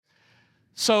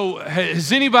So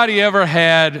has anybody ever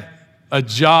had a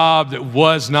job that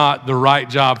was not the right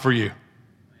job for you?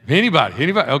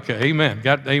 Anybody? Okay, amen.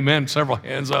 Got amen, several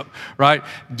hands up, right?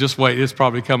 Just wait, it's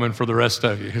probably coming for the rest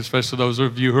of you, especially those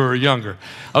of you who are younger.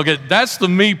 Okay, that's the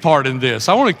me part in this.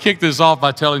 I want to kick this off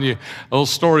by telling you a little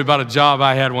story about a job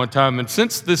I had one time. And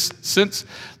since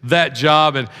that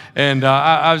job, and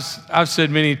I've said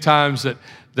many times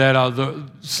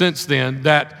since then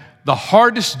that the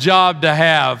hardest job to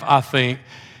have, I think,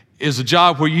 is a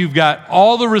job where you've got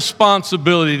all the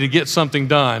responsibility to get something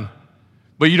done,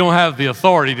 but you don't have the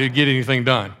authority to get anything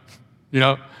done. You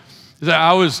know,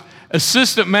 I was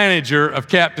assistant manager of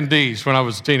Captain D's when I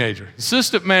was a teenager.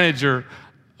 Assistant manager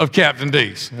of Captain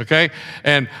D's, okay?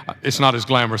 And it's not as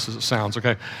glamorous as it sounds,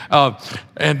 okay?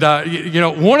 You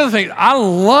know, one of the things I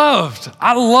loved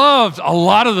a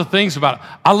lot of the things about it.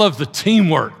 I loved the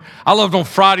teamwork. I loved on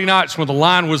Friday nights when the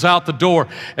line was out the door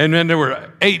and then there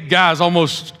were 8 guys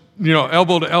almost, you know,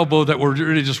 elbow to elbow that were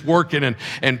really just working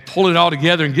and pulling it all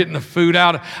together and getting the food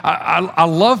out. I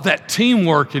love that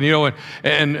teamwork and, you know,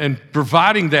 and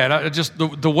providing that. Just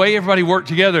the way everybody worked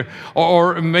together,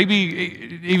 or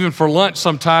maybe even for lunch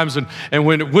sometimes, and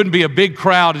when it wouldn't be a big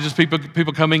crowd, and just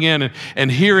people coming in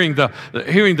and hearing the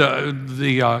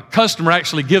customer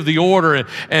actually give the order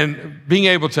and being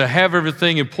able to have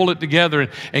everything and pull it together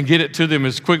and get it to them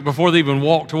as quick before they even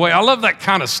walked away. I love that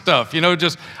kind of stuff, you know.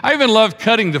 I even love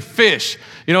cutting the fish,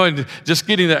 you know, and just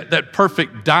getting that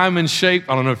perfect diamond shape.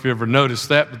 I don't know if you ever noticed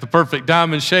that, but the perfect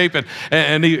diamond shape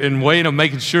and weighing them,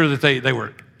 making sure that they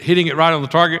were hitting it right on the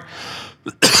target.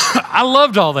 I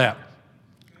loved all that.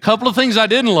 A couple of things I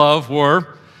didn't love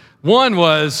were, one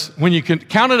was when you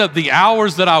counted up the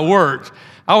hours that I worked,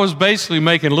 I was basically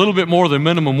making a little bit more than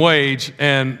minimum wage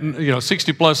and, you know,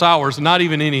 60 plus hours, not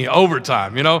even any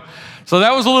overtime, you know. So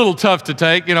that was a little tough to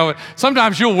take. You know,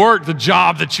 sometimes you'll work the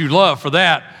job that you love for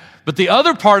that. But the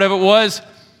other part of it was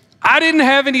I didn't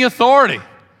have any authority.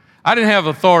 I didn't have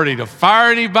authority to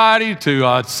fire anybody,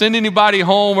 to send anybody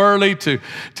home early, to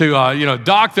you know,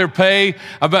 dock their pay.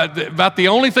 About the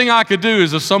only thing I could do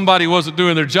is if somebody wasn't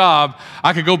doing their job,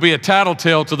 I could go be a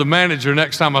tattletale to the manager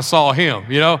next time I saw him,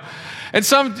 you know. And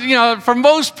you know, for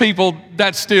most people,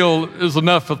 that still is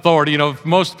enough authority. You know, for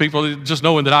most people, just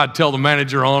knowing that I'd tell the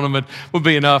manager on them would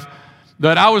be enough.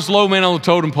 But I was low man on the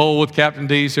totem pole with Captain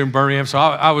D's here in Birmingham, so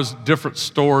I was different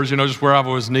stores, you know, just where I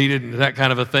was needed and that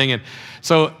kind of a thing. And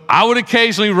so I would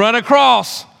occasionally run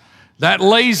across that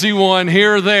lazy one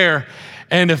here or there.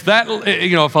 And if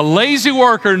a lazy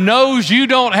worker knows you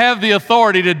don't have the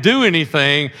authority to do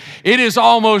anything, it is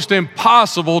almost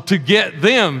impossible to get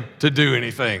them to do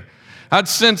anything. I'd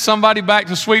send somebody back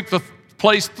to sweep the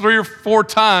place 3 or 4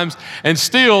 times, and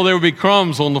still there would be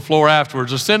crumbs on the floor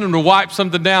afterwards. Or send them to wipe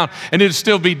something down, and it'd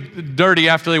still be dirty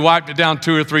after they wiped it down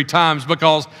 2 or 3 times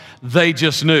because they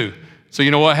just knew. So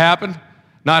you know what happened?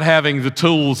 Not having the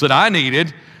tools that I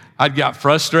needed, I got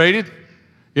frustrated.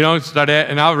 You know,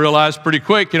 and I realized pretty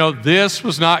quick, you know, this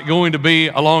was not going to be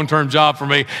a long-term job for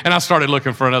me, and I started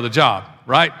looking for another job,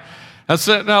 right? That's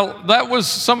it. Now, that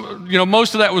was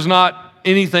most of that was not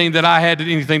anything that I had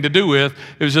anything to do with.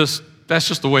 It was that's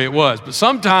just the way it was. But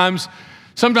sometimes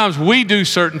we do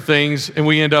certain things and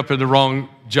we end up in the wrong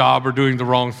job or doing the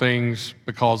wrong things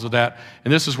because of that.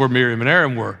 And this is where Miriam and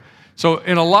Aaron were. So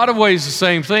in a lot of ways, the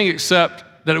same thing, except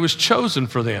that it was chosen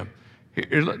for them.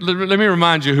 Let me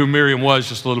remind you who Miriam was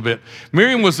just a little bit.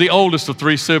 Miriam was the oldest of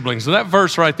 3 siblings. And that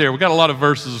verse right there, we've got a lot of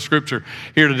verses of scripture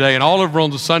here today. And all over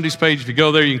on the Sundays page, if you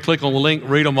go there, you can click on the link,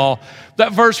 read them all.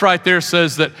 That verse right there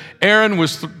says that Aaron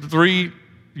was 3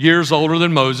 years older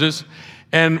than Moses.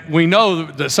 And we know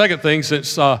the second thing,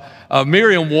 since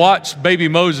Miriam watched baby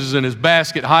Moses in his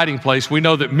basket hiding place, we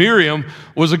know that Miriam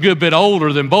was a good bit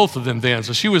older than both of them then.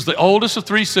 So she was the oldest of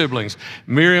 3 siblings,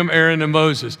 Miriam, Aaron, and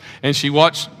Moses. And she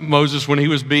watched Moses when he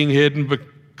was being hidden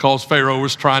because Pharaoh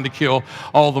was trying to kill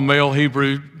all the male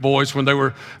Hebrew boys when they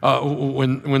were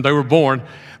born.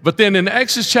 But then in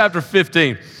Exodus chapter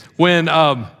 15, when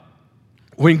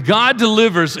God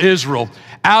delivers Israel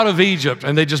out of Egypt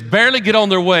and they just barely get on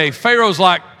their way, Pharaoh's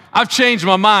like, I've changed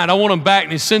my mind. I want them back.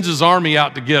 And he sends his army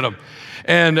out to get them.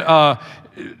 And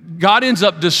God ends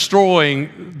up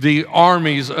destroying the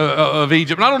armies of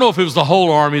Egypt. And I don't know if it was the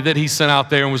whole army that he sent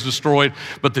out there and was destroyed,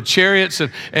 but the chariots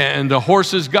and the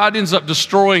horses, God ends up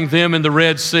destroying them in the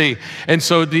Red Sea. And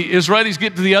so the Israelis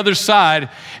get to the other side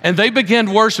and they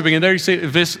begin worshiping. And there you see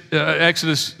this,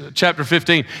 Exodus chapter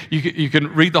 15. You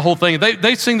can read the whole thing.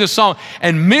 They sing this song.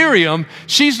 And Miriam,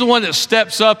 she's the one that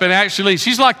steps up and actually,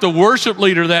 she's like the worship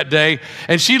leader that day.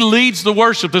 And she leads the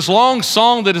worship, this long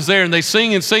song that is there. And they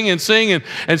sing and sing and sing. And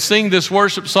and sing this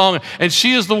worship song. And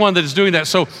she is the one that is doing that.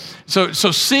 So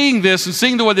seeing this and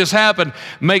seeing the way this happened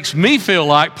makes me feel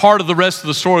like part of the rest of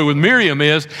the story with Miriam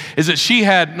is that she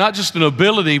had not just an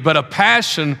ability, but a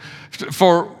passion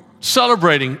for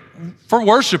celebrating, for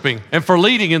worshiping, and for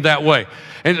leading in that way.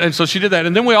 And so she did that.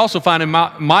 And then we also find in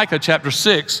Micah chapter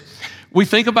 6, we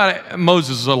think about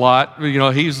Moses a lot. You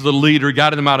know, he's the leader,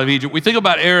 got him out of Egypt. We think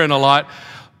about Aaron a lot.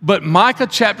 But Micah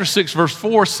chapter 6, verse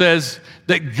 4 says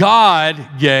that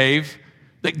God gave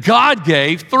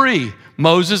three,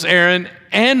 Moses, Aaron,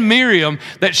 and Miriam,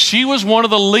 that she was one of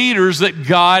the leaders that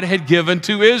God had given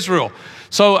to Israel.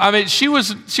 So, I mean, she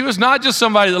was not just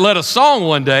somebody that led a song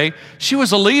one day. She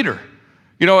was a leader.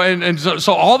 You know, and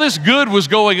so all this good was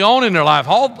going on in their life.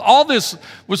 All this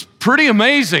was pretty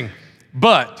amazing.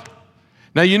 But,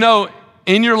 now you know,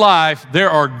 in your life, there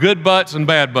are good buts and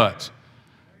bad buts.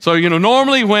 So, you know,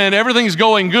 normally when everything's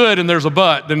going good and there's a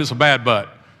but, then it's a bad but.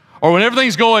 Or when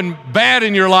everything's going bad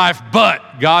in your life,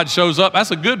 but God shows up, that's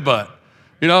a good but.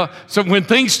 You know, so when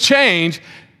things change,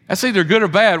 that's either good or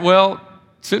bad. Well,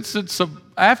 since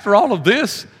after all of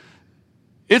this,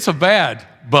 it's a bad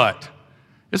but.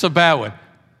 It's a bad one.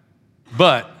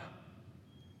 But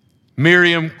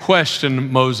Miriam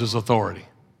questioned Moses' authority.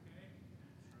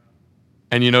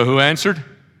 And you know who answered?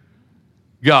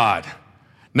 God.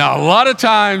 Now, a lot of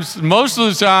times, most of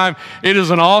the time, it is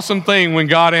an awesome thing when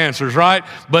God answers, right?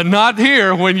 But not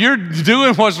here when you're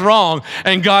doing what's wrong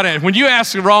and God answers. When you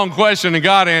ask the wrong question and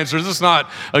God answers, it's not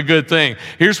a good thing.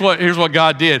 Here's what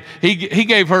God did. He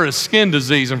gave her a skin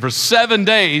disease, and for 7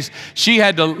 days, she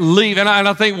had to leave. And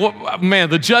I think,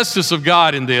 the justice of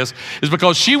God in this is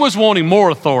because she was wanting more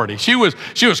authority. She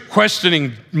was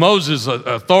questioning Moses'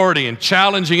 authority and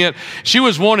challenging it. She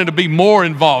was wanting to be more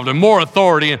involved and more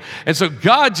authority. And so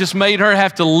God just made her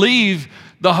have to leave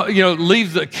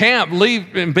the camp,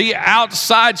 leave and be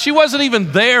outside. She wasn't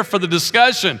even there for the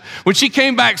discussion. When she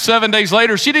came back 7 days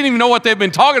later, she didn't even know what they'd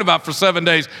been talking about for 7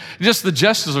 days. Just the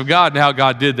justice of God and how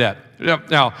God did that.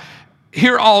 Now,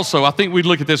 here also, I think we'd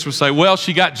look at this and say, well,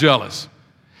 she got jealous.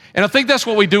 And I think that's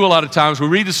what we do a lot of times. We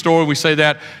read the story, we say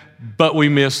that, but we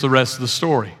miss the rest of the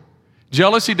story.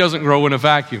 Jealousy doesn't grow in a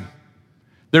vacuum.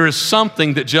 There is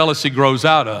something that jealousy grows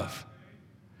out of.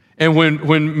 And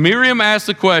when Miriam asked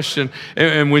the question,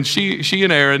 and when she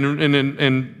and Aaron,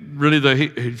 and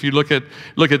really if you look at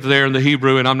there in the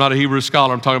Hebrew, and I'm not a Hebrew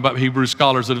scholar, I'm talking about Hebrew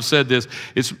scholars that have said this,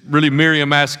 it's really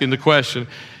Miriam asking the question.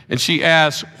 And she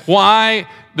asked, why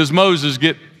is Moses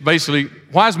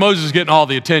getting all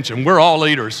the attention? We're all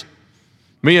leaders.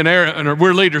 Me and Aaron,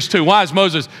 we're leaders too. Why is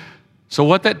Moses? So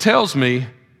what that tells me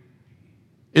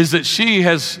is that she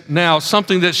has now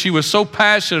something that she was so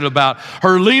passionate about,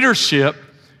 her leadership,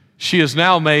 she has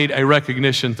now made a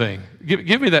recognition thing.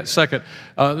 Give me that second,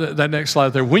 that next slide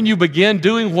there. When you begin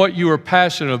doing what you are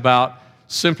passionate about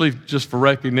simply just for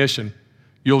recognition,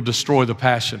 you'll destroy the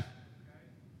passion.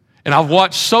 And I've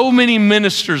watched so many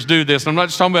ministers do this. I'm not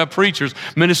just talking about preachers,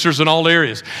 ministers in all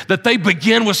areas, that they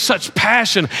begin with such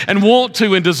passion and want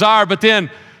to and desire, but then,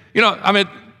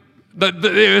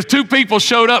 if two people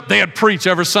showed up, they'd preach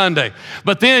every Sunday.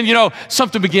 But then,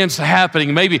 something begins to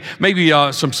happen. Maybe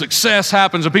some success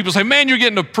happens, and people say, man, you're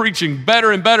getting to preaching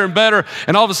better and better and better.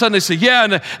 And all of a sudden they say, yeah,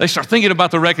 and they start thinking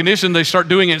about the recognition. They start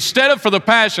doing it. Instead of for the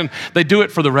passion, they do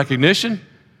it for the recognition,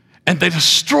 and they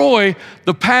destroy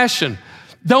the passion.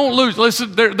 Don't lose.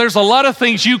 Listen, there's a lot of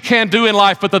things you can do in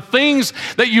life, but the things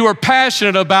that you are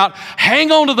passionate about,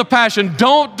 hang on to the passion.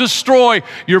 Don't destroy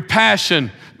your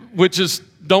passion, which is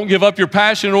don't give up your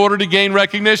passion in order to gain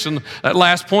recognition. That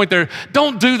last point there,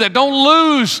 don't do that. Don't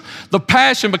lose the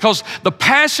passion, because the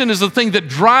passion is the thing that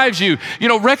drives you.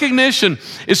 Recognition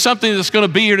is something that's going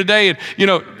to be here today.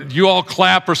 And, you all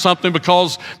clap or something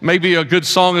because maybe a good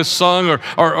song is sung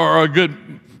or a good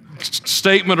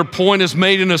statement or point is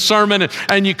made in a sermon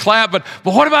and you clap, but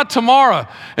what about tomorrow?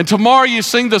 And tomorrow you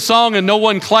sing the song and no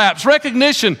one claps.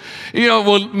 Recognition,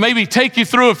 will maybe take you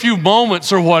through a few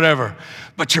moments or whatever,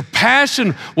 but your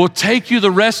passion will take you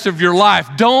the rest of your life.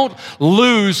 Don't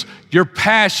lose your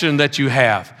passion that you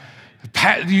have.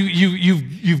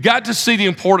 You've got to see the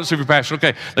importance of your passion.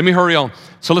 Okay, let me hurry on.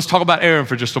 So let's talk about Aaron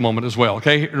for just a moment as well,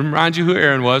 okay? Remind you who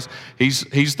Aaron was.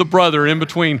 He's the brother in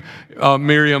between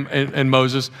Miriam and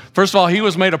Moses. First of all, he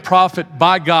was made a prophet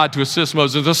by God to assist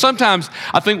Moses. So sometimes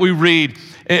I think we read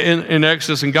in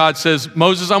Exodus, and God says,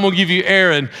 Moses, I'm going to give you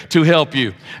Aaron to help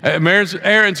you.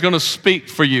 Aaron's going to speak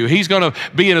for you. He's going to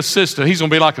be an assistant. He's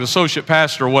going to be like an associate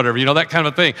pastor or whatever, that kind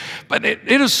of thing. But it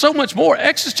is so much more.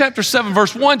 Exodus chapter 7,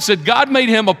 verse 1 said God made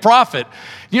him a prophet.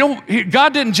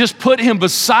 God didn't just put him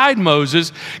beside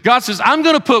Moses. God says, I'm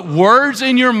going to put words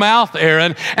in your mouth,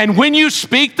 Aaron, and when you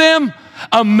speak them,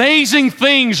 Amazing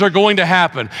things are going to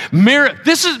happen.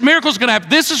 Miracles going to happen.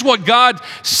 This is what God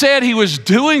said he was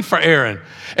doing for Aaron.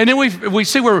 And then we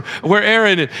see where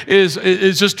Aaron is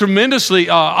just tremendously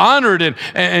honored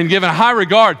and given high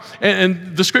regard.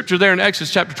 And the scripture there in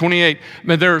Exodus chapter 28,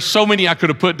 man, there are so many I could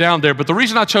have put down there. But the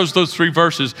reason I chose those 3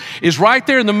 verses is right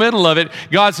there in the middle of it,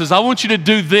 God says, I want you to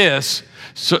do this.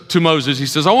 To Moses, he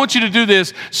says, I want you to do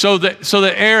this so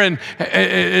that Aaron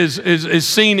is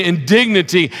seen in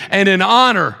dignity and in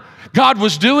honor. God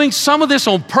was doing some of this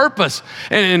on purpose.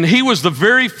 And he was the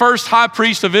very first high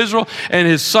priest of Israel, and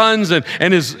his sons and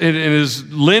his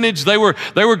lineage, they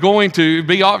were going to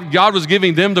be, God was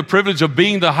giving them the privilege of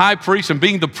being the high priest and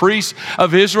being the priest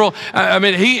of Israel. I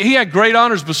mean, he had great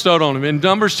honors bestowed on him. In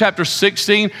Numbers chapter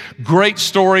 16, great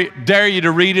story. Dare you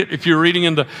to read it. If you're reading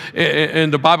in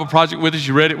the Bible Project with us,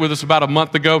 you read it with us about a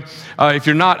month ago. If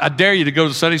you're not, I dare you to go to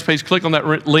the Sundays page, click on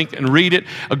that link and read it.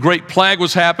 A great plague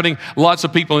was happening. Lots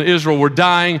of people in Israel were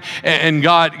dying, and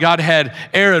God had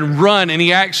Aaron run, and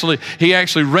he actually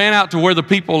ran out to where the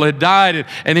people had died,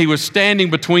 and he was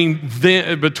standing between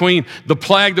the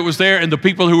plague that was there and the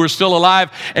people who were still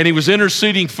alive, and he was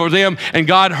interceding for them, and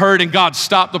God heard, and God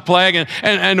stopped the plague,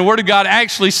 and the Word of God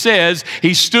actually says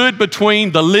he stood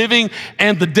between the living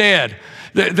and the dead.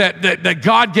 That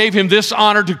God gave him this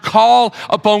honor to call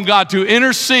upon God, to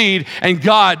intercede, and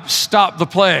God stopped the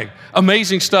plague.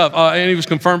 Amazing stuff, and he was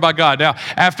confirmed by God. Now,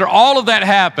 after all of that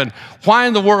happened, why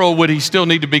in the world would he still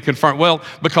need to be confirmed? Well,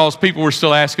 because people were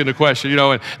still asking the question,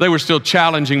 and they were still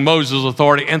challenging Moses'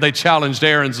 authority, and they challenged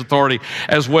Aaron's authority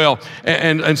as well.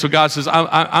 And so God says,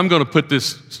 I'm going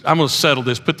to settle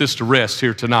this, put this to rest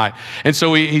here tonight. And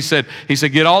so he said,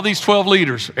 get all these 12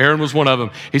 leaders. Aaron was one of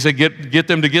them. He said, get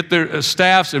them to get their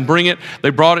staffs and bring it. They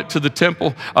brought it to the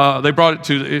temple. They brought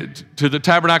it to the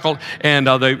tabernacle, and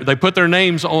they put their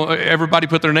names on. Everybody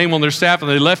put their name on their staff,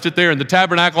 and they left it there in the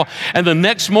tabernacle. And the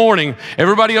next morning,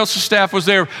 everybody else's staff was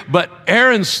there, but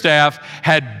Aaron's staff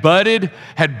had budded,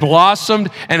 had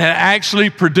blossomed, and had actually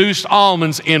produced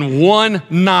almonds in one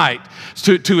night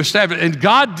to establish. And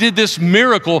God did this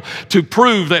miracle to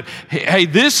prove that, hey,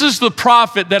 this is the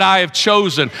prophet that I have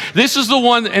chosen. This is the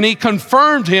one, and he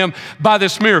confirmed him by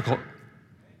this miracle.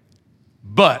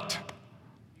 But,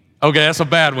 okay, that's a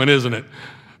bad one, isn't it?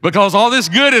 Because all this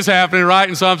good is happening, right?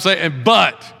 And so I'm saying,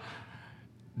 but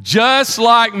just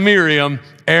like Miriam,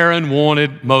 Aaron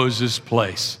wanted Moses'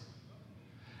 place.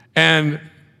 And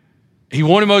he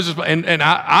wanted Moses' place. And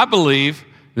I believe,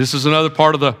 this is another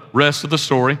part of the rest of the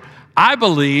story, I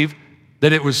believe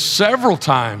that it was several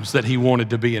times that he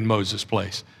wanted to be in Moses'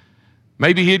 place.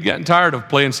 Maybe he had gotten tired of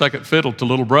playing second fiddle to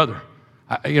little brother.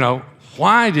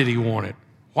 Why did he want it?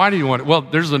 Why did he want it? Well,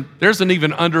 there's an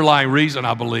even underlying reason,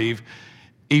 I believe,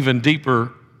 even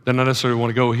deeper than I necessarily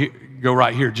want to go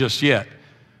right here just yet.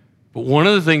 But one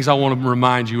of the things I want to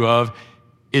remind you of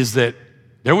is that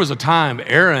there was a time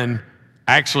Aaron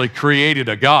actually created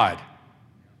a god.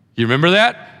 You remember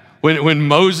that? When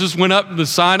Moses went up to the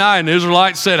Sinai and the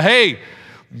Israelites said, hey,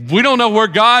 we don't know where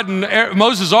God and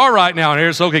Moses are right now. And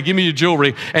Aaron said, okay, give me your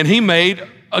jewelry. And he made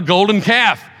a golden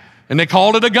calf, and they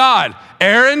called it a god.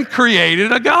 Aaron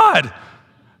created a god.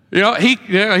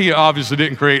 He obviously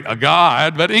didn't create a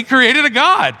God, but he created a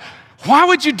God. Why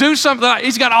would you do something like that?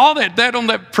 He's got all that on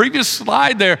that previous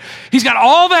slide there. He's got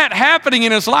all that happening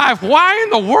in his life. Why in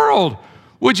the world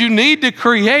would you need to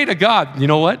create a God? You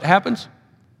know what happens?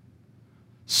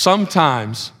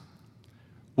 Sometimes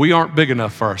we aren't big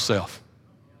enough for ourselves.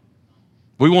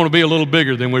 We want to be a little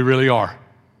bigger than we really are.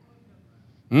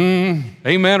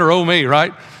 Amen or oh me,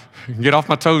 right? Get off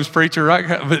my toes, preacher,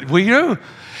 right? But we do.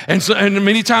 And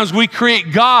many times we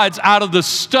create gods out of the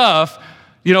stuff,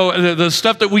 the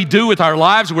stuff that we do with our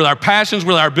lives, with our passions,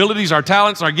 with our abilities, our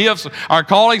talents, our gifts, our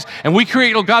callings, and we create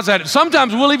little gods out of it.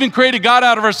 Sometimes we'll even create a God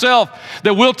out of ourselves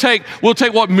that we'll take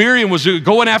what Miriam was doing,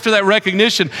 going after that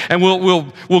recognition, and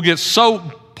we'll get so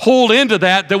pulled into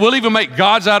that we'll even make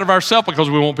gods out of ourselves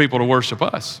because we want people to worship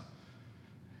us.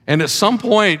 And at some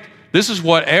point, this is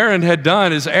what Aaron had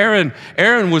done, is Aaron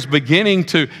was beginning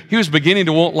to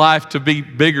want life to be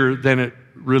bigger than it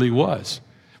really was.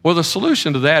 Well, the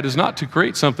solution to that is not to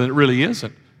create something that really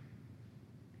isn't.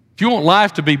 If you want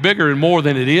life to be bigger and more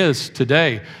than it is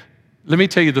today, let me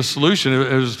tell you the solution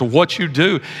as to what you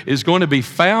do is going to be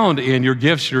found in your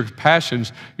gifts, your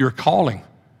passions, your calling.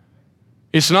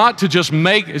 It's not to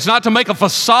make a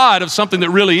facade of something that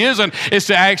really isn't. It's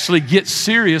to actually get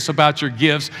serious about your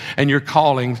gifts and your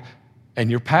callings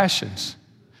and your passions.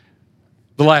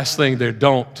 The last thing there,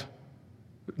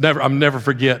 never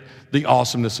forget the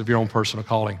awesomeness of your own personal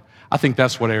calling. I think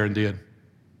that's what Aaron did.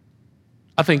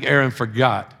 I think Aaron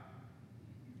forgot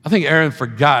I think Aaron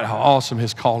forgot how awesome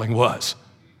his calling was.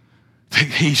 That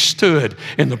he stood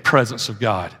in the presence of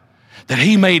God, that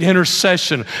he made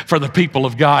intercession for the people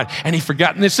of God, and he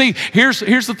forgot. And see, here's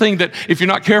the thing that if you're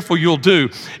not careful, you'll do,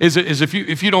 is if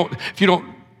you don't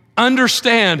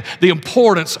understand the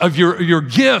importance of your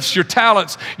gifts, your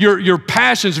talents, your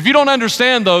passions, if you don't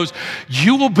understand those,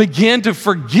 you will begin to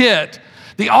forget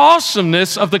the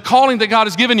awesomeness of the calling that God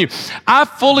has given you. I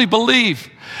fully believe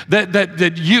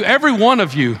that you, every one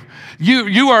of you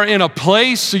are in a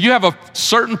place, so you have a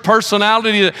certain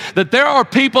personality that there are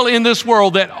people in this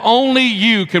world that only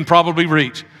you can probably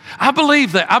reach. I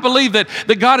believe that. I believe that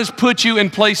God has put you in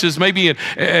places, maybe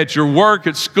at your work,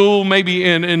 at school, maybe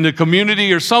in the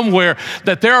community or somewhere,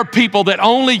 that there are people that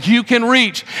only you can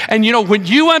reach. And you know, when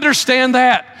you understand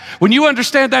that,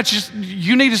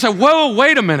 you need to say, whoa,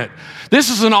 wait a minute. This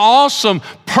is an awesome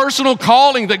personal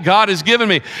calling that God has given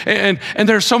me. And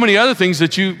there's so many other things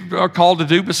that you are called to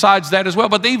do besides that as well.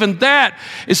 But even that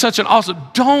is such an awesome,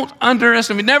 don't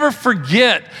underestimate, never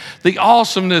forget the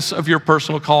awesomeness of your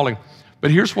personal calling.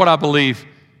 But here's what I believe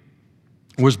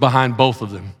was behind both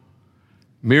of them.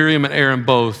 Miriam and Aaron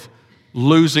both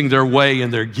losing their way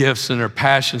in their gifts and their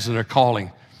passions and their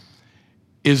calling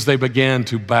is they began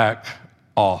to back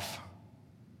off.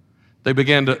 They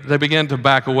began to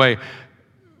back away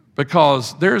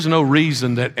because there's no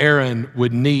reason that Aaron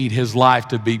would need his life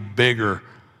to be bigger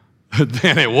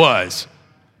than it was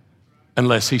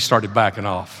unless he started backing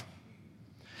off.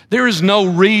 There is no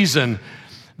reason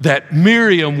that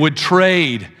Miriam would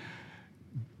trade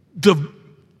the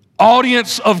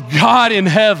audience of God in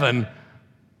heaven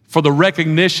for the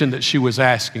recognition that she was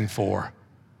asking for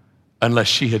unless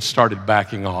she had started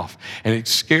backing off. And it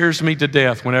scares me to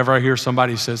death whenever I hear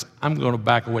somebody says, I'm going to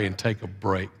back away and take a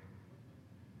break.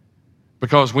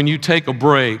 Because when you take a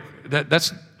break,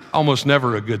 that's almost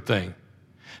never a good thing.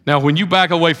 Now, when you back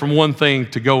away from one thing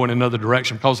to go in another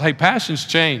direction, because, hey, passions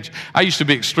change. I used to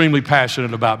be extremely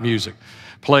passionate about music.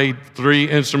 Played 3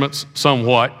 instruments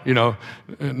somewhat,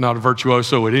 not a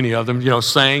virtuoso at any of them,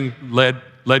 sang,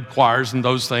 led choirs and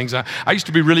those things. I used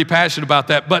to be really passionate about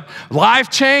that, but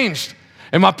life changed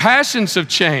and my passions have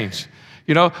changed,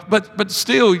 but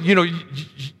still,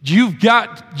 you've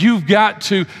got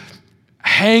to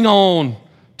hang on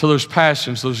to those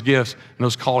passions, those gifts, and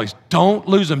those callings. Don't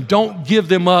lose them. Don't give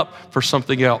them up for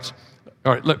something else.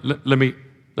 All right, let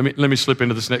me slip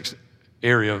into this next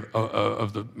area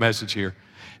of the message here.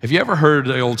 Have you ever heard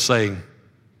the old saying,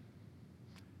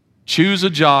 choose a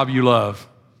job you love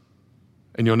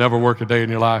and you'll never work a day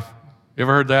in your life? You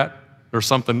ever heard that? Or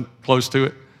something close to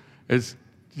it?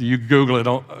 You Google it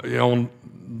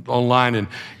online and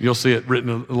you'll see it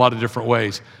written a lot of different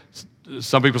ways.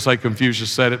 Some people say Confucius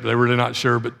said it, but they're really not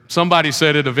sure. But somebody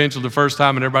said it eventually the first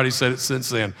time and everybody said it since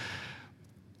then.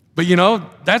 But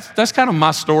that's kind of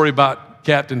my story about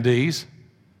Captain D's.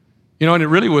 And it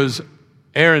really was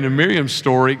Aaron and Miriam's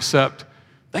story, except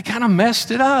they kind of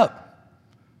messed it up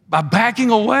by backing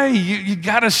away. You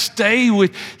got to stay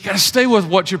with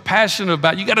what you're passionate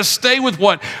about. You got to stay with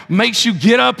what makes you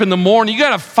get up in the morning. You got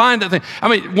to find that thing. I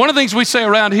mean, one of the things we say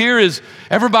around here is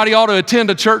everybody ought to attend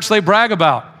a church they brag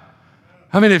about.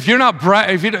 I mean, if you're not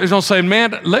if you don't say,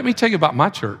 man, let me tell you about my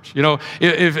church.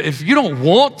 If you don't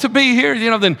want to be here,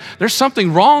 then there's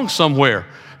something wrong somewhere.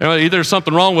 Either there's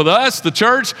something wrong with us, the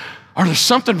church, or there's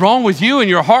something wrong with you and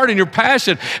your heart and your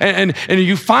passion, and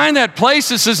you find that place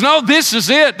that says, no, this is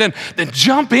it, then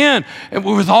jump in and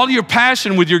with all your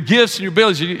passion, with your gifts and your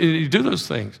abilities, you do those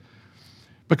things.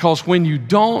 Because when you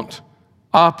don't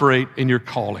operate in your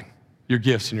calling, your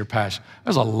gifts and your passion,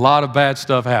 there's a lot of bad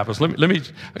stuff happens. I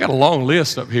got a long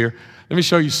list up here. Let me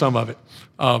show you some of it.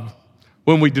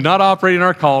 When we do not operate in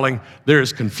our calling, there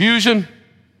is confusion,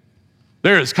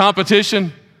 there is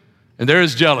competition, and there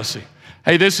is jealousy.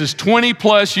 Hey, this is 20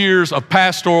 plus years of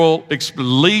pastoral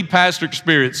lead pastor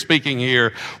experience speaking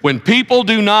here. When people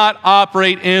do not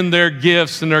operate in their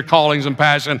gifts and their callings and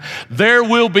passion, there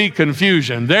will be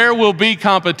confusion, there will be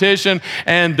competition,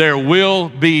 and there will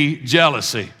be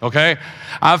jealousy, okay?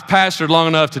 I've pastored long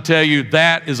enough to tell you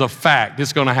that is a fact.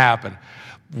 It's going to happen.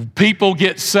 People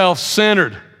get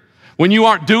self-centered. When you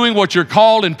aren't doing what you're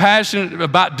called and passionate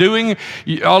about doing,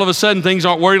 all of a sudden things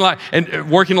aren't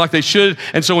working like they should.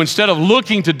 And so instead of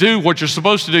looking to do what you're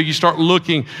supposed to do, you start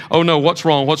looking, oh no, what's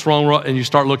wrong, and you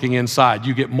start looking inside.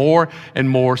 You get more and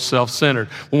more self-centered.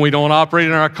 When we don't operate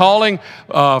in our calling,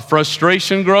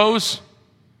 frustration grows,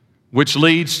 which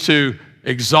leads to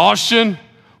exhaustion,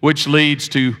 which leads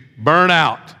to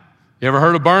burnout. You ever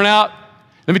heard of burnout?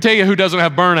 Let me tell you who doesn't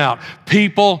have burnout.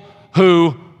 People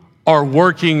who are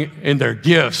working in their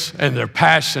gifts and their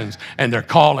passions and their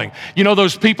calling. You know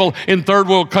those people in third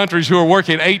world countries who are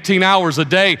working 18 hours a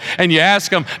day, and you ask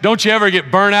them, don't you ever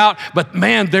get burnt out? But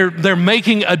man, they're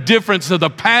making a difference to the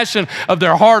passion of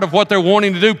their heart of what they're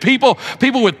wanting to do. People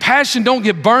with passion don't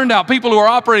get burned out. People who are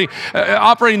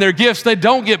operating their gifts, they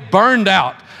don't get burned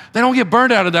out. They don't get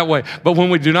burned out in that way. But when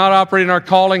we do not operate in our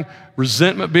calling,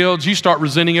 resentment builds. You start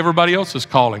resenting everybody else's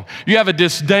calling. You have a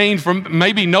disdain for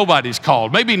maybe nobody's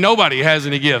called. Maybe nobody has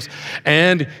any gifts.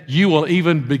 And you will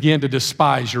even begin to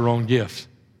despise your own gifts.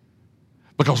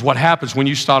 Because what happens when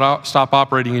you stop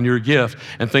operating in your gift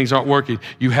and things aren't working,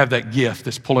 you have that gift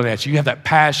that's pulling at you. You have that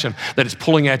passion that is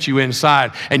pulling at you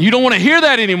inside. And you don't want to hear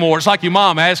that anymore. It's like your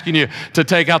mom asking you to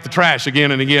take out the trash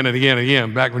again and again and again and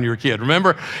again back when you were a kid.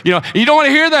 Remember? You don't want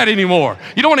to hear that anymore.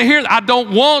 You don't want to hear, I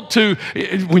don't want to.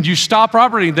 When you stop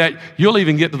operating that, you'll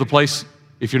even get to the place,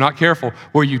 if you're not careful,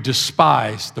 where you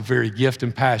despise the very gift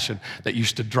and passion that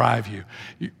used to drive you.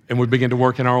 And we begin to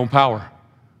work in our own power.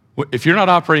 If you're not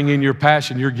operating in your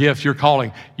passion, your gift, your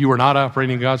calling, you are not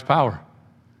operating in God's power.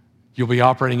 You'll be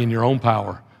operating in your own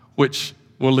power, which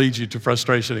will lead you to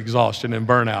frustration, exhaustion, and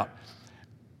burnout.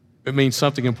 It means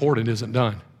something important isn't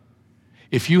done.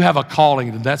 If you have a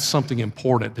calling, then that's something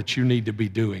important that you need to be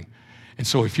doing. And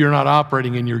so if you're not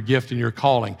operating in your gift and your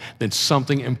calling, then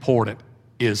something important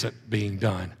isn't being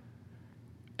done.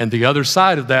 And the other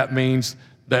side of that means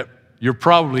that you're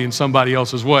probably in somebody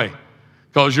else's way.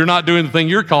 Because you're not doing the thing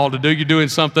you're called to do, you're doing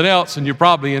something else, and you're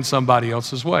probably in somebody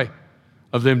else's way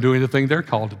of them doing the thing they're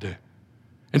called to do.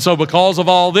 And so because of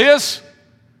all this,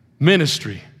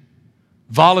 ministry,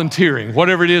 volunteering,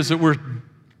 whatever it is that we're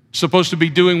supposed to be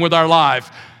doing with our life,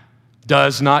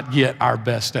 does not get our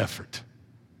best effort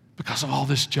because of all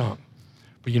this junk.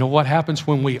 But you know what happens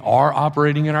when we are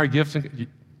operating in our gifts?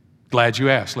 Glad you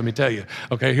asked, let me tell you.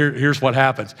 Okay, here's what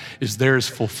happens, is there's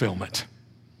fulfillment.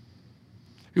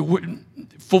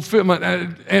 Fulfillment,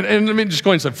 and let me just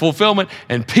go ahead and say fulfillment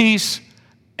and peace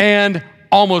and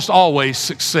almost always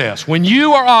success. When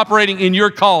you are operating in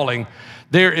your calling,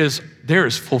 there is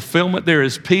fulfillment, there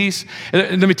is peace.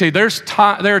 And let me tell you, there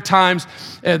are times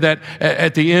that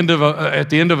at the end of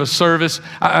a service,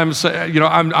 I'm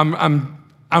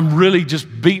really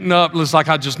just beaten up. It's like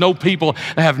I just know people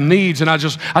that have needs, and I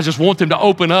just want them to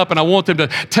open up, and I want them to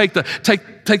take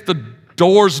the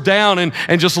doors down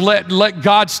and just let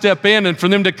God step in, and for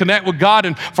them to connect with God,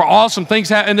 and for awesome things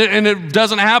happen, and it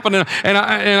doesn't happen, and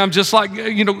I'm just like,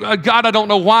 God, I don't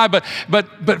know why, but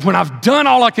when I've done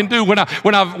all I can do, when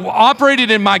I've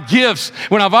operated in my gifts,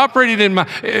 when I've operated in my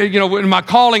in my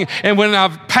calling, and when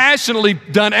I've passionately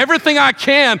done everything I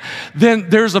can, then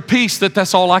there's a peace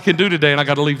that's all I can do today, and I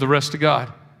got to leave the rest to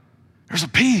God. There's a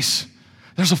peace.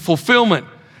 There's a fulfillment.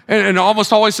 And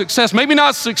almost always success. Maybe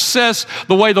not success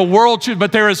the way the world should,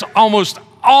 but there is almost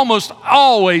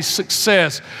always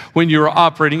success when you're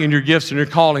operating in your gifts and your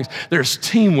callings. There's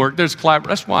teamwork, there's collaboration.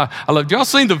 That's why I love it. Y'all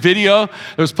seen the video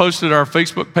that was posted on our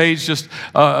Facebook page just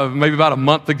maybe about a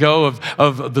month ago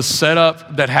of the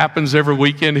setup that happens every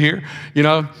weekend here?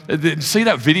 See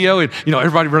that video? And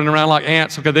everybody running around like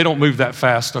ants. Okay, they don't move that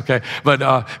fast, okay?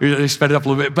 But they sped it up a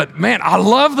little bit. But man, I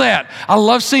love that. I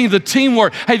love seeing the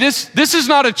teamwork. Hey, this is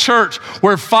not a church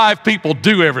where 5 people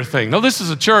do everything. No, this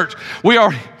is a church. We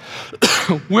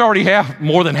already have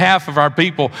more than half of our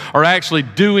people are actually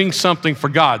doing something for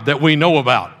God that we know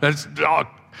about. That's a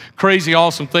crazy,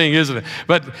 awesome thing, isn't it?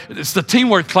 But it's the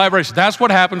teamwork, collaboration. That's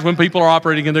what happens when people are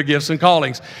operating in their gifts and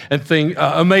callings, and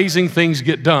amazing things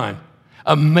get done.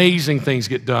 Amazing things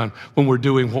get done when we're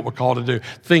doing what we're called to do.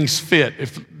 Things fit.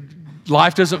 If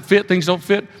life doesn't fit, things don't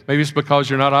fit, maybe it's because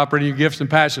you're not operating your gifts and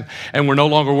passion, and we're no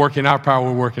longer working our power,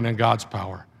 we're working in God's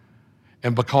power.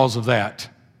 And because of that,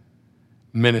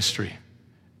 ministry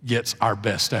gets our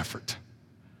best effort,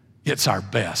 gets our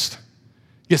best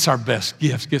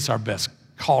gifts, gets our best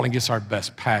calling, gets our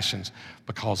best passions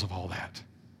because of all that.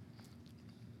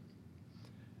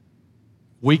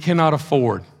 We cannot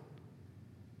afford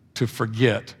to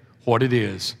forget what it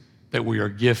is that we are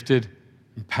gifted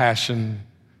and passionate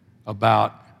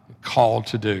about, called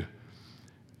to do.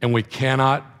 And we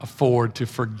cannot afford to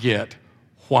forget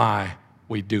why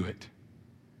we do it.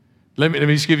 Let me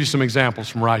just give you some examples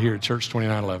from right here at Church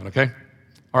 2911, okay?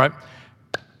 All right?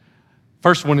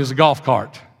 First one is a golf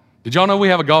cart. Did y'all know we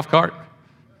have a golf cart?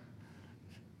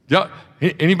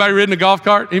 Anybody ridden a golf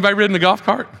cart? Anybody ridden a golf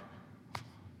cart?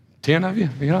 10 of you,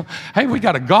 Hey, we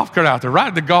got a golf cart out there.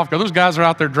 Ride the golf cart. Those guys are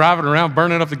out there driving around,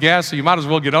 burning up the gas, so you might as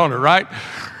well get on it, right?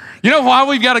 You know why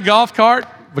we've got a golf cart?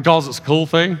 Because it's a cool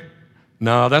thing?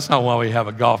 No, that's not why we have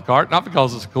a golf cart. Not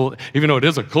because it's cool, even though it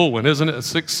is a cool one, isn't it? A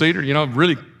 6-seater,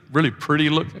 really really pretty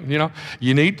looking,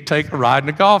 you need to take a ride in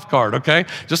a golf cart, okay?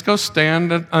 Just go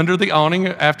stand under the awning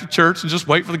after church and just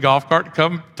wait for the golf cart to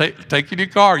come take you to your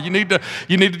car. You need to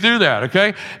do that,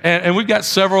 okay? And we've got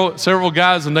several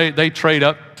guys, and they trade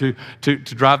up to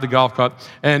drive the golf cart.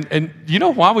 And you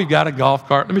know why we've got a golf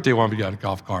cart? Let me tell you why we got a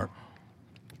golf cart.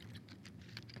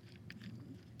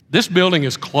 This building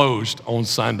is closed on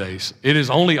Sundays. It is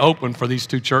only open for these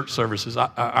two church services,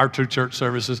 our two church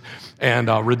services, and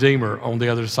Redeemer on the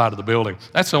other side of the building.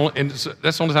 That's the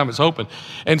only time it's open.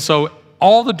 And so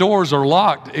all the doors are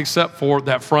locked except for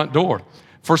that front door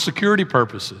for security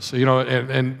purposes,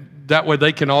 and that way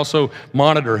they can also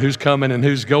monitor who's coming and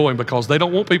who's going, because they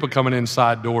don't want people coming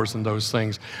inside doors and those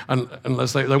things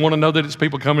unless they want to know that it's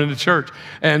people coming into church.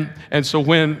 And so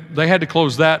when they had to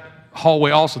close that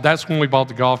hallway also, that's when we bought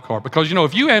the golf cart. Because,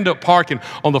 if you end up parking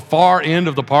on the far end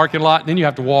of the parking lot, then you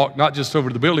have to walk not just over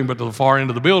to the building, but to the far end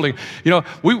of the building.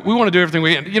 We want to do everything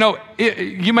we can.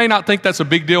 You may not think that's a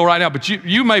big deal right now, but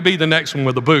you may be the next one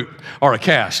with a boot or a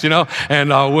cast,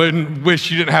 and wouldn't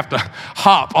wish you didn't have to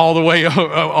hop all the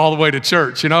way to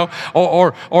church,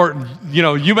 or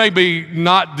you may be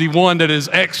not the one that is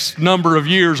X number of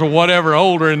years or whatever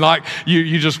older, and like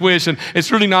you just wish, and it's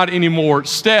really not any more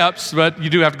steps, but you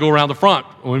do have to go around the front,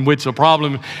 in which the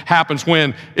problem happens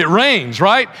when it rains,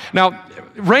 right? Now,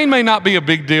 rain may not be a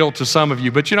big deal to some of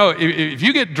you, but if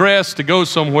you get dressed to go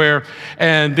somewhere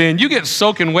and then you get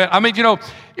soaking wet,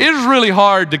 it is really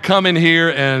hard to come in here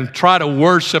and try to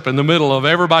worship in the middle of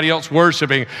everybody else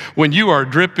worshiping when you are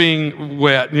dripping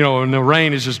wet, and the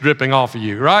rain is just dripping off of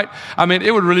you, right?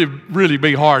 It would really, really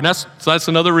be hard. And that's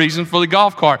another reason for the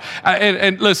golf cart.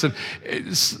 And listen,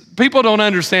 people don't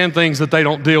understand things that they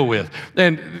don't deal with.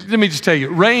 And let me just tell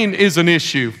you, rain is an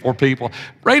issue for people.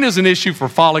 Rain is an issue for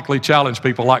follically challenged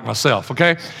people like myself,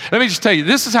 okay? Let me just tell you,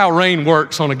 this is how rain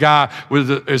works on a guy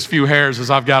with as few hairs as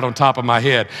I've got on top of my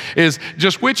head, is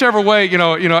just whichever way,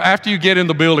 after you get in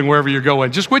the building, wherever you're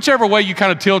going, just whichever way you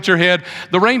kind of tilt your head,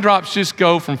 the raindrops just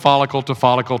go from follicle to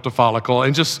follicle to follicle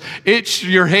and just itch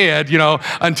your head,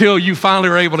 until you finally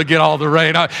are able to get all the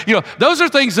rain. Those are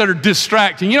things that are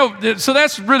distracting, so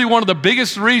that's really one of the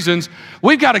biggest reasons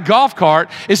we've got a golf cart,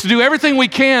 is to do everything we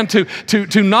can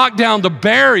to knock down the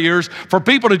barriers for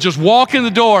people to just walk in the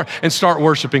door and start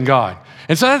worshiping God.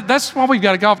 And so that's why we've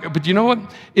got a golf cart. But you know what?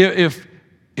 If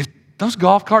those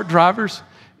golf cart drivers,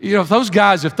 if those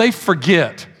guys, if they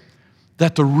forget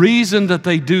that the reason that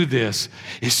they do this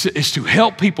is to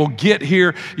help people get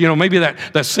here, maybe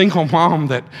that single mom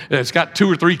that's got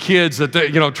 2 or 3 kids that they,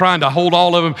 trying to hold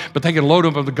all of them, but they can load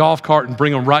them on the golf cart and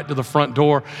bring them right to the front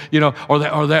door, or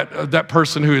that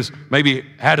person who has maybe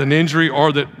had an injury,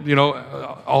 or that,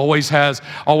 always has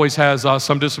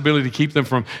some disability to keep them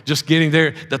from just getting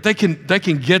there, that they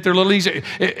can get there a little easier.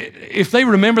 If they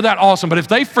remember that, awesome. But if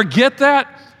they forget that,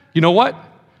 you know what?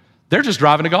 They're just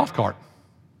driving a golf cart.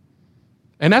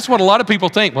 And that's what a lot of people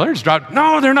think. Well, they're just driving.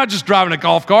 No, they're not just driving a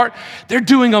golf cart. They're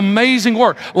doing amazing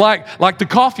work, like the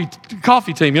coffee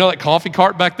team. That coffee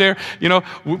cart back there.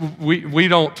 We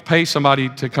don't pay somebody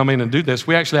to come in and do this.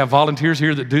 We actually have volunteers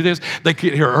here that do this. They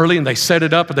get here early and they set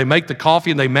it up and they make the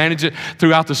coffee and they manage it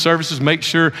throughout the services. Make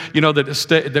sure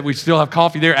that we still have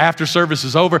coffee there after service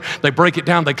is over. They break it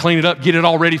down, they clean it up, get it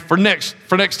all ready for next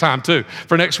time too,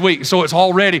 for next week. So it's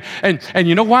all ready. And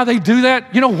you know why they do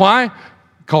that? You know why?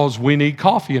 Because we need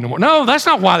coffee in the morning. No, that's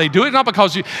not why they do it. Not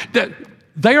because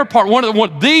they are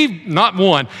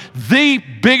the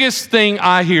biggest thing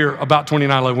I hear about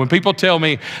 2911. When people tell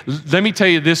me, let me tell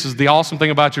you, this is the awesome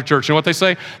thing about your church. You know what they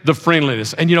say? The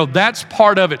friendliness. And that's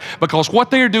part of it, because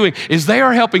what they are doing is they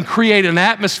are helping create an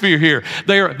atmosphere here.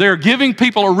 They're giving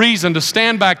people a reason to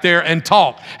stand back there and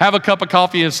talk, have a cup of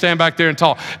coffee and stand back there and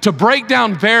talk, to break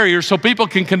down barriers so people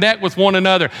can connect with one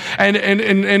another. And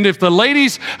if the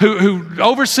ladies who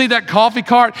oversee that coffee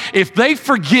cart, if they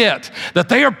forget that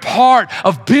they are part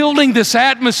of building this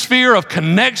atmosphere of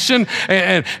connection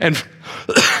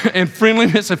and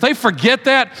friendliness, if they forget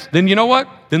that, then you know what?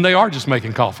 Then they are just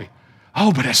making coffee.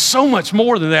 Oh, but it's so much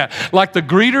more than that. Like the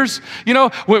greeters,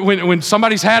 when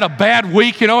somebody's had a bad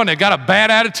week, and they've got a bad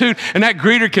attitude, and that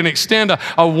greeter can extend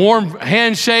a warm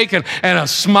handshake and a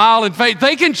smile and faith.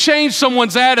 They can change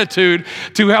someone's attitude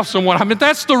to help someone.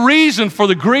 That's the reason for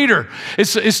the greeter.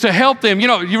 It's to help them.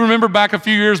 You remember back a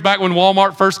few years back when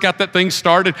Walmart first got that thing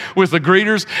started with the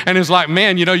greeters, and it's like,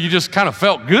 man, you just kind of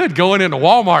felt good going into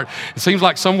Walmart. It seems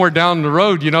like somewhere down the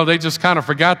road, they just kind of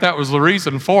forgot that was the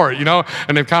reason for it,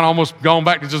 and they've kind of almost gone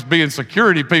back to just being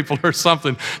security people or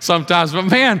something sometimes. But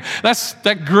man,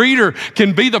 that greeter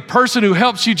can be the person who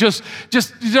helps you just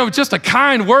a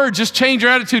kind word, just change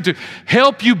your attitude to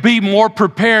help you be more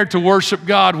prepared to worship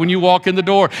God when you walk in the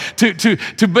door,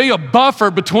 to be a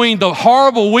buffer between the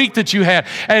horrible week that you had.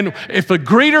 And if a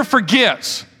greeter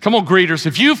forgets, come on, greeters,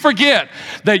 if you forget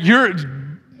that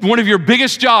one of your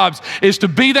biggest jobs is to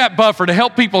be that buffer, to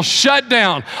help people shut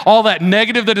down all that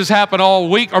negative that has happened all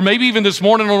week, or maybe even this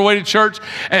morning on the way to church,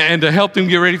 and to help them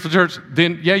get ready for church,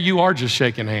 then yeah, you are just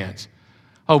shaking hands.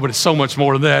 Oh, but it's so much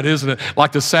more than that, isn't it?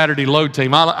 Like the Saturday load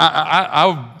team.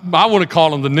 I want to call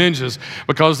them the ninjas,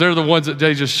 because they're the ones that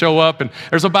they just show up, and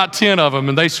there's about 10 of them,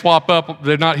 and they swap up.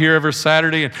 They're not here every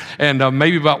Saturday, and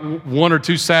maybe about 1 or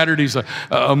 2 Saturdays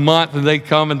a month, and they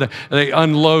come and they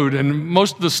unload. And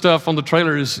most of the stuff on the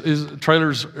trailer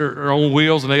trailers are on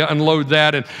wheels, and they unload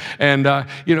that. And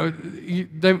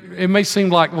it may seem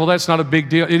like, well, that's not a big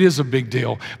deal. It is a big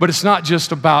deal, but it's not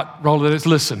just about rolling it.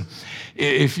 Listen.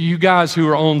 If you guys who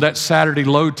are on that Saturday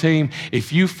load team,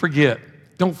 if you forget,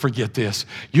 don't forget this.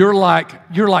 You're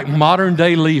like modern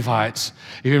day Levites.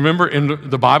 You remember in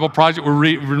the Bible Project, we're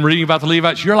reading about the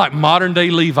Levites. You're like modern day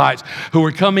Levites who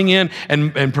are coming in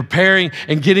and preparing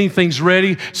and getting things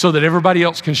ready so that everybody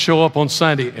else can show up on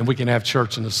Sunday and we can have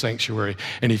church in the sanctuary.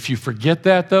 And if you forget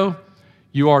that though,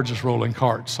 you are just rolling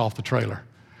carts off the trailer.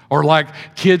 Or like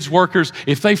kids workers,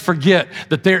 if they forget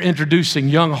that they're introducing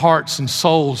young hearts and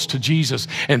souls to Jesus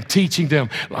and teaching them,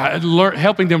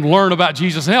 helping them learn about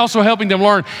Jesus, and also helping them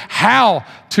learn how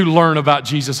to learn about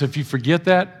Jesus. If you forget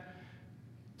that,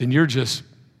 then you're just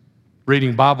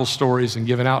reading Bible stories and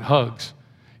giving out hugs.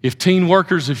 If teen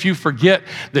workers, if you forget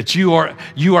that you are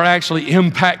actually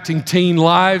impacting teen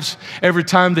lives every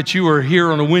time that you are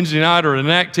here on a Wednesday night or an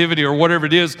activity or whatever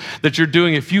it is that you're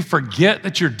doing, if you forget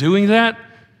that you're doing that,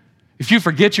 if you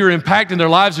forget you're impacting their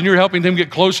lives and you're helping them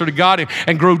get closer to God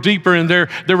and grow deeper in their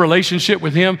relationship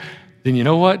with Him, then you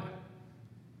know what?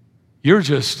 You're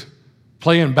just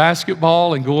playing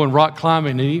basketball and going rock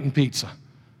climbing and eating pizza.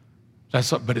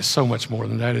 But it's so much more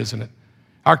than that, isn't it?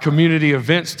 Our community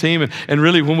events team, and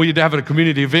really when we have a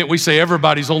community event, we say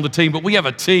everybody's on the team, but we have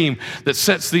a team that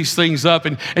sets these things up.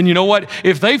 And you know what?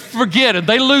 If they forget and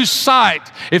they lose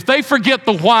sight, if they forget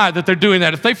the why that they're doing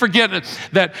that, if they forget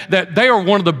that they are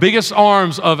one of the biggest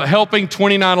arms of helping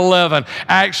 2911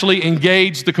 actually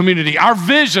engage the community, our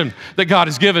vision that God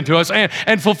has given to us,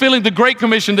 and fulfilling the Great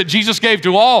Commission that Jesus gave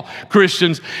to all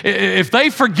Christians, if they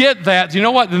forget that, you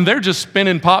know what? Then they're just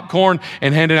spinning popcorn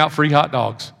and handing out free hot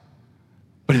dogs.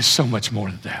 But it's so much more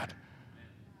than that.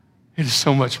 It is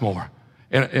so much more.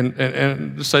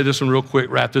 And to say this one real quick,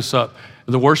 wrap this up.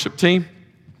 The worship team,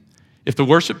 if the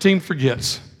worship team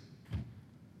forgets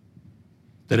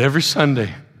that every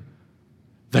Sunday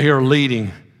they are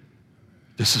leading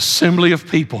this assembly of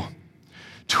people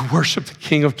to worship the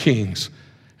King of Kings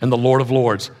and the Lord of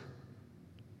Lords,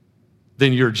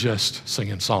 then you're just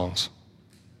singing songs.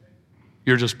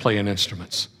 You're just playing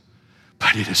instruments.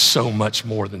 But it is so much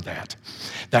more than that.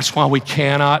 That's why we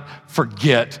cannot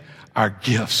forget our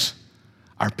gifts,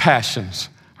 our passions,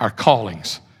 our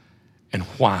callings, and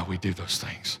why we do those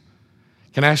things.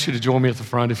 Can I ask you to join me at the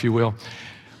front, if you will?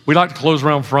 We'd like to close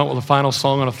around front with a final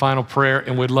song and a final prayer,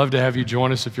 and we'd love to have you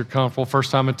join us if you're comfortable.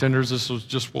 First-time attenders, this is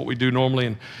just what we do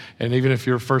normally, and even if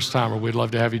you're a first-timer, we'd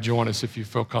love to have you join us if you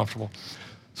feel comfortable.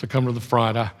 So come to the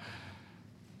front. I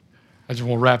just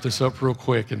want to wrap this up real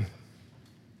quick and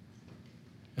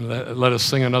let us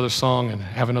sing another song and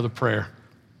have another prayer.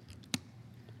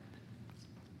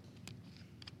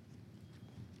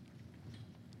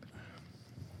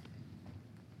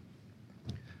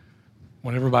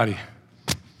 Want everybody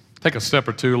take a step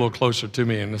or two a little closer to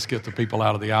me, and let's get the people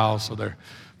out of the aisle so they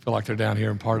feel like they're down here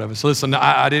and part of it. So listen,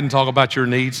 I didn't talk about your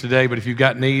needs today, but if you've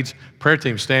got needs, prayer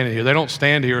team's standing here. They don't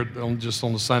stand here just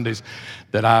on the Sundays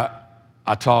that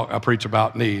I preach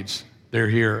about needs. They're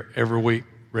here every week,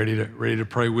 ready to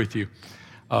pray with you.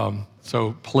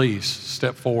 So please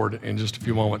step forward in just a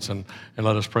few moments and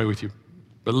let us pray with you.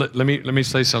 But let me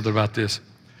say something about this.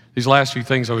 These last few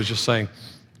things I was just saying.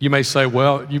 You may say,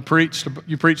 well, you preached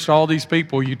to all these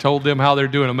people. You told them how they're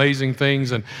doing amazing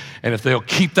things, and if they'll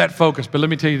keep that focus. But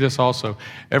let me tell you this also.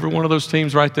 Every one of those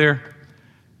teams right there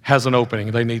has an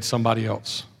opening. They need somebody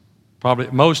else. Probably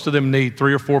most of them need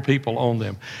 3 or 4 people on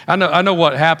them. I know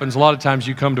what happens. A lot of times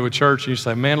you come to a church and you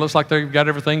say, man, looks like they've got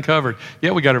everything covered. Yeah,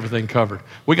 we got everything covered.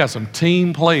 We got some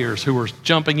team players who are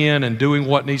jumping in and doing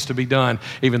what needs to be done,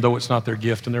 even though it's not their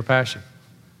gift and their passion.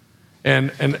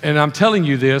 And I'm telling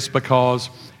you this because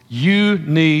you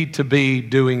need to be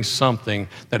doing something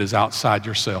that is outside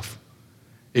yourself.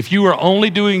 If you are only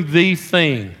doing the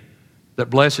thing that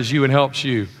blesses you and helps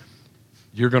you,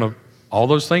 you're going to, all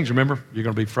those things, remember, you're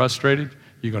going to be frustrated.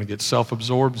 You're going to get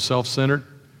self-absorbed, self-centered.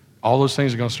 All those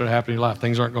things are going to start happening in your life.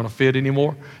 Things aren't going to fit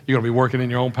anymore. You're going to be working in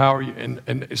your own power, and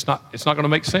it's not going to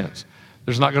make sense.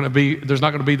 There's not going to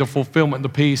be the fulfillment and the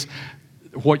peace,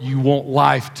 what you want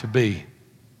life to be.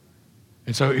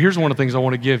 And so here's one of the things I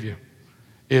want to give you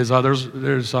is and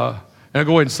I'll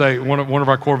go ahead and say one of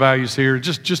our core values here.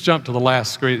 Just jump to the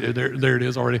last screen. There it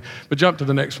is already. But jump to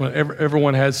the next one.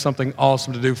 Everyone has something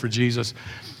awesome to do for Jesus.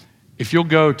 If you'll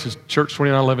go to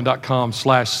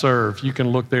church2911.com/serve, you can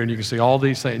look there and you can see all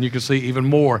these things. And you can see even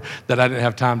more that I didn't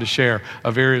have time to share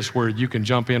of areas where you can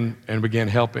jump in and begin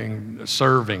helping,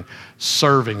 serving,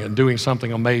 and doing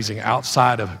something amazing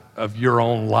outside of your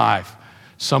own life.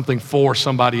 Something for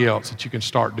somebody else that you can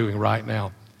start doing right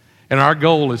now. And our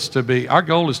goal is to be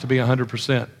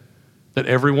 100%, that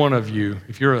every one of you,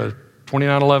 if you're a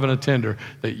 2911 attender,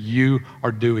 that you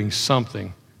are doing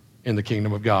something in the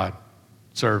kingdom of God,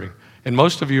 serving. And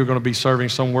most of you are going to be serving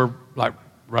somewhere like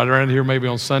right around here, maybe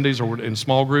on Sundays or in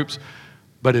small groups.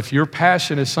 But if your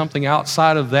passion is something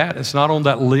outside of that, it's not on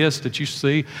that list that you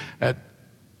see at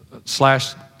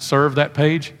 /serve that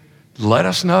page, let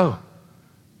us know.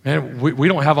 Man, we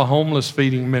don't have a homeless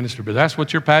feeding ministry, but that's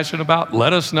what you're passionate about,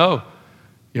 let us know.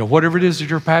 Whatever it is that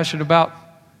you're passionate about,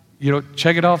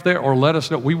 check it off there or let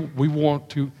us know. We want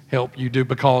to help you do,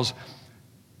 because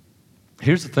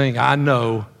here's the thing, I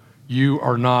know you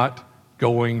are not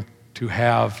going to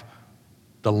have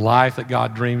the life that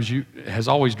God has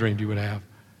always dreamed you would have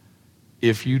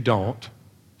if you don't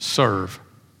serve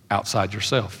outside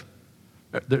yourself.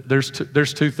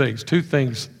 There's two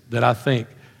things that I think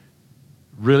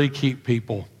really keep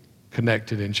people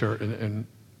connected in church. And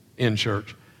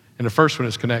the first one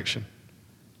is connection.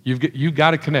 You've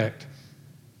got to connect.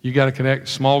 You got to connect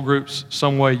small groups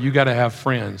some way. You got to have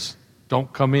friends.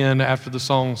 Don't come in after the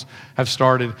songs have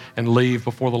started and leave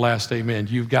before the last amen.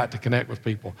 You've got to connect with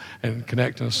people and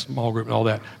connect in a small group and all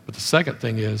that. But the second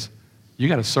thing is you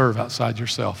got to serve outside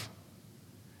yourself.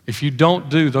 If you don't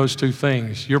do those two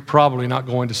things, you're probably not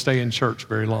going to stay in church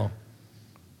very long.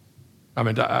 I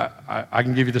mean, I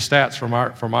can give you the stats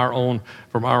from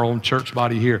our own church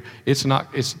body here. It's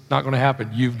not going to happen.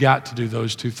 You've got to do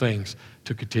those two things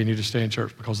to continue to stay in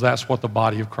church, because that's what the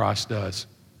body of Christ does.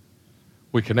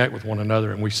 We connect with one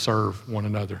another and we serve one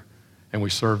another, and we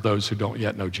serve those who don't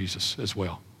yet know Jesus as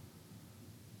well.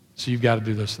 So you've got to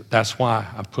do this. That's why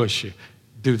I push you.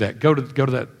 Do that. Go to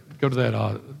that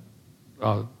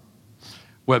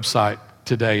website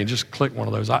today and just click one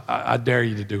of those. I dare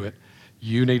you to do it.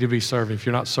 You need to be serving. If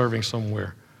you're not serving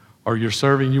somewhere, or you're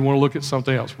serving, you want to look at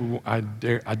something else, I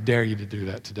dare you to do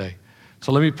that today.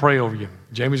 So let me pray over you.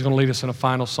 Jamie's going to lead us in a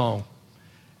final song.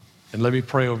 And let me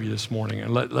pray over you this morning.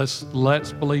 And let's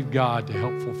believe God to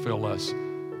help fulfill us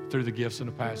through the gifts and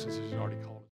the passions that He's already called.